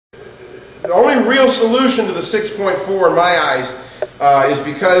The only real solution to the 6.4 in my eyes is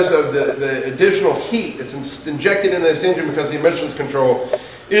because of the additional heat that's injected into this engine because of the emissions control,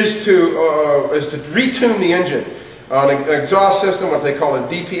 is to retune the engine on an exhaust system, what they call a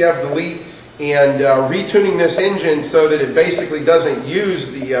DPF delete, and retuning this engine so that it basically doesn't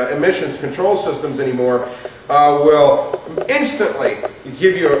use the emissions control systems anymore will instantly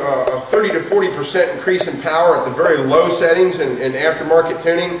give you a 30 to 40% increase in power at the very low settings in aftermarket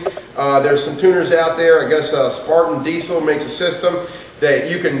tuning. There's some tuners out there. I guess Spartan Diesel makes a system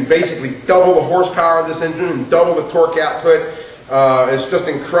that you can basically double the horsepower of this engine and double the torque output. It's just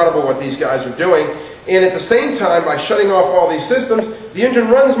incredible what these guys are doing. And at the same time, by shutting off all these systems, the engine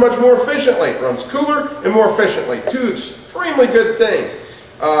runs much more efficiently. It runs cooler and more efficiently. Two extremely good things.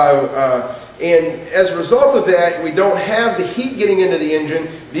 And as a result of that, we don't have the heat getting into the engine.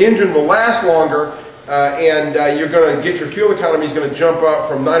 The engine will last longer, and you're going to get your fuel economy is going to jump up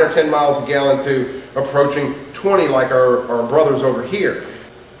from 9 or 10 miles a gallon to approaching 20 like our brothers over here.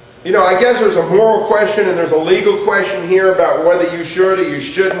 You know, I guess there's a moral question and there's a legal question here about whether you should or you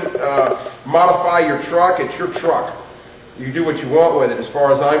shouldn't modify your truck. It's your truck. You do what you want with it. As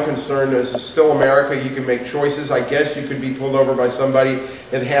far as I'm concerned, this is still America. You can make choices. I guess you could be pulled over by somebody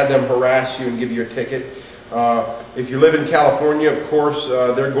and have them harass you and give you a ticket. If you live in California, of course,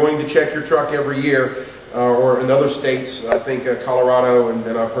 they're going to check your truck every year, or in other states, I think Colorado,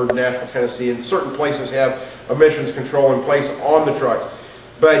 and I've heard Nashville, Tennessee, and certain places have emissions control in place on the trucks.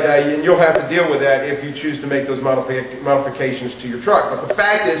 But and you'll have to deal with that if you choose to make those modifications to your truck. But the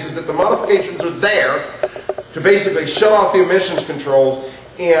fact is that the modifications are there to basically shut off the emissions controls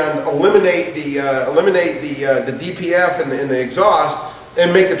and eliminate the DPF and the exhaust,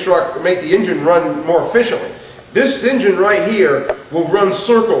 and make the engine run more efficiently. This engine right here will run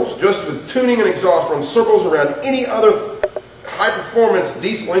circles, just with tuning and exhaust, run circles around any other high-performance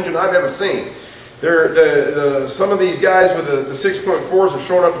diesel engine I've ever seen. Some of these guys with the 6.4s are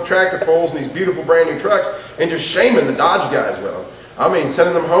showing up to tractor poles in these beautiful brand new trucks and just shaming the Dodge guys with them. I mean,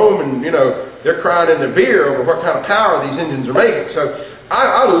 sending them home, and you know, they're crying in their beer over what kind of power these engines are making. So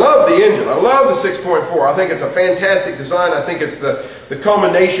I love the engine. I love the 6.4. I think it's a fantastic design. I think it's the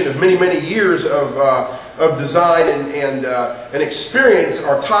culmination of many, many years of design and experience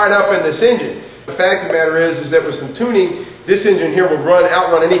are tied up in this engine. The fact of the matter is that with some tuning, this engine here will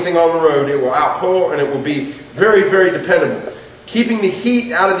outrun anything on the road. It will outpull, and it will be very, very dependable. Keeping the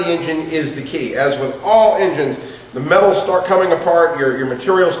heat out of the engine is the key. As with all engines, the metals start coming apart, your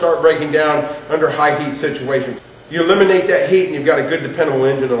materials start breaking down under high heat situations. You eliminate that heat and you've got a good dependable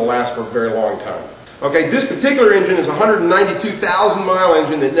engine that will last for a very long time. Okay, this particular engine is a 192,000 mile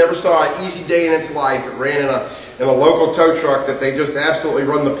engine that never saw an easy day in its life. It ran in a local tow truck that they just absolutely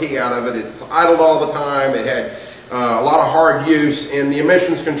run the pee out of it. It's idled all the time. It had a lot of hard use, and the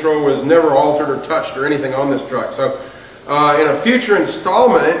emissions control was never altered or touched or anything on this truck. So in a future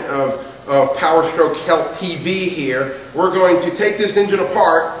installment of PowerStroke Health TV here, we're going to take this engine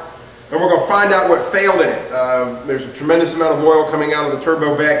apart and we're going to find out what failed in it. There's a tremendous amount of oil coming out of the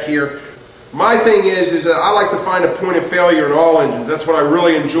turbo back here. My thing is that I like to find a point of failure in all engines. That's what I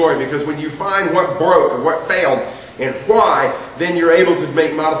really enjoy, because when you find what broke or what failed and why, then you're able to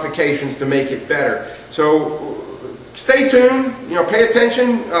make modifications to make it better. So stay tuned, you know, pay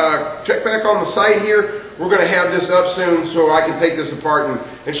attention, check back on the site here. We're going to have this up soon so I can take this apart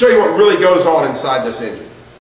and show you what really goes on inside this engine.